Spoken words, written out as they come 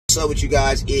What's up with you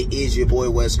guys? It is your boy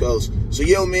West Coast. So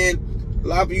yo man, a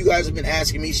lot of you guys have been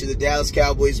asking me, should the Dallas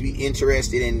Cowboys be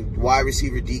interested in wide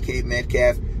receiver DK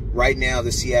Metcalf? Right now,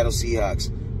 the Seattle Seahawks.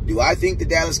 Do I think the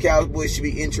Dallas Cowboys should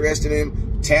be interested in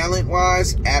him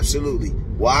talent-wise? Absolutely.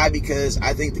 Why? Because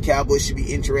I think the Cowboys should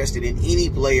be interested in any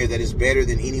player that is better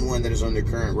than anyone that is on their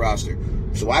current roster.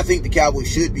 So I think the Cowboys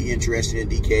should be interested in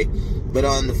DK. But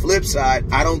on the flip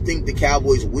side, I don't think the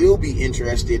Cowboys will be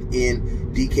interested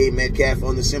in DK Metcalf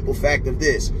on the simple fact of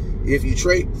this. If you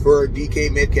trade for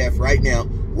DK Metcalf right now,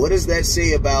 what does that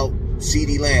say about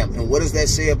CeeDee Lamb? And what does that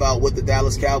say about what the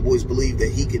Dallas Cowboys believe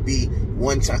that he could be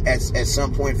one time at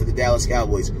some point for the Dallas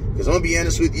Cowboys? Because I'm going to be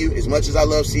honest with you, as much as I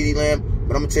love CeeDee Lamb,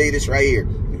 but I'm going to tell you this right here.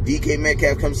 If DK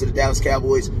Metcalf comes to the Dallas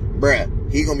Cowboys, bruh,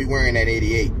 he's going to be wearing that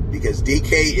 88 because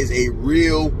DK is a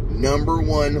real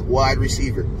 #1 wide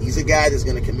receiver. He's a guy that's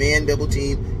going to command double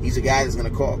team. He's a guy that's going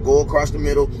to go across the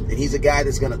middle, and he's a guy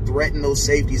that's going to threaten those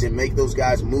safeties and make those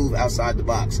guys move outside the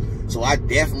box. So I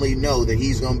definitely know that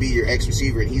he's going to be your X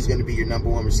receiver, and he's going to be your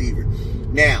 #1 receiver.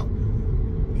 Now,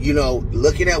 you know,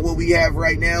 looking at what we have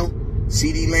right now,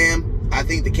 CeeDee Lamb, I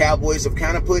think the Cowboys have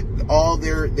kind of put all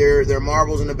their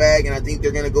marbles in the bag, and I think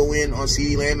they're going to go in on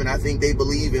CeeDee Lamb, and I think they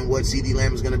believe in what CeeDee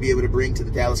Lamb is going to be able to bring to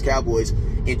the Dallas Cowboys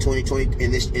in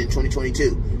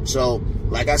 2022. So,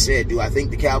 like I said, do I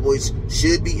think the Cowboys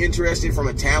should be interested from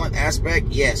a talent aspect?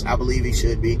 Yes, I believe he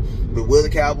should be. But will the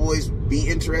Cowboys be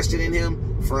interested in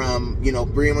him from, you know,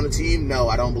 bring him on the team? No,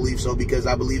 I don't believe so, because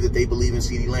I believe that they believe in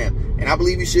CeeDee Lamb, and I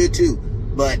believe you should too.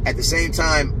 But at the same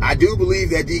time, I do believe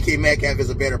that DK Metcalf is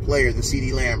a better player than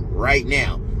CeeDee Lamb right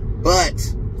now.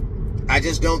 But I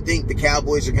just don't think the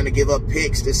Cowboys are going to give up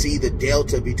picks to see the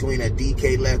delta between a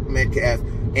DK Metcalf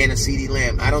and a CeeDee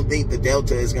Lamb. I don't think the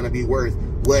delta is going to be worth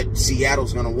what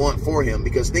Seattle's going to want for him.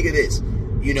 Because think of this.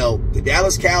 You know, the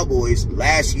Dallas Cowboys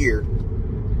last year,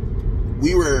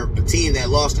 we were a team that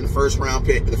lost in the first round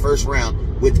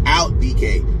without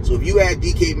DK. So if you had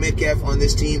DK Metcalf on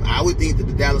this team, I would think that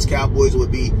the Dallas Cowboys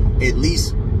would be at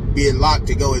least being locked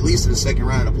to go at least to the second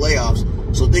round of the playoffs.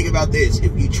 So think about this.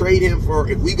 If you trade him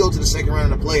if we go to the second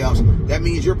round of the playoffs, that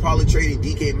means you're probably trading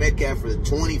DK Metcalf for the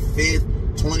 25th,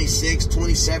 26th,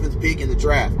 27th pick in the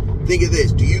draft. Think of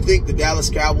this. Do you think the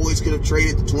Dallas Cowboys could have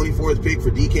traded the 24th pick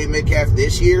for DK Metcalf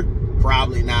this year?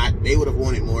 Probably not. They would have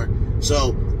wanted more.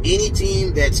 So any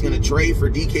team that's going to trade for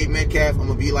DK Metcalf, I'm going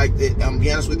to be like this. I'm going to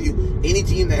be honest with you. Any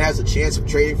team that has a chance of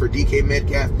trading for DK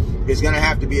Metcalf is going to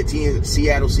have to be a team that the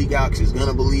Seattle Seahawks is going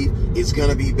to believe is going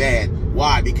to be bad.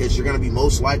 Why? Because you're going to be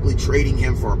most likely trading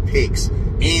him for picks.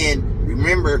 And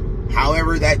remember,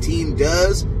 however that team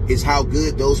does is how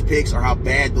good those picks or how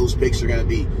bad those picks are going to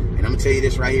be. And I'm going to tell you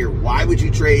this right here. Why would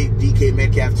you trade DK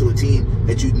Metcalf to a team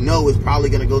that you know is probably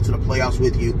going to go to the playoffs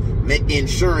with you,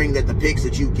 ensuring that the picks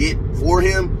that you get for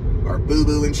him are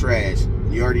boo-boo and trash?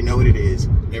 And you already know what it is.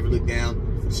 Never look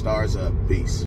down, stars up. Peace.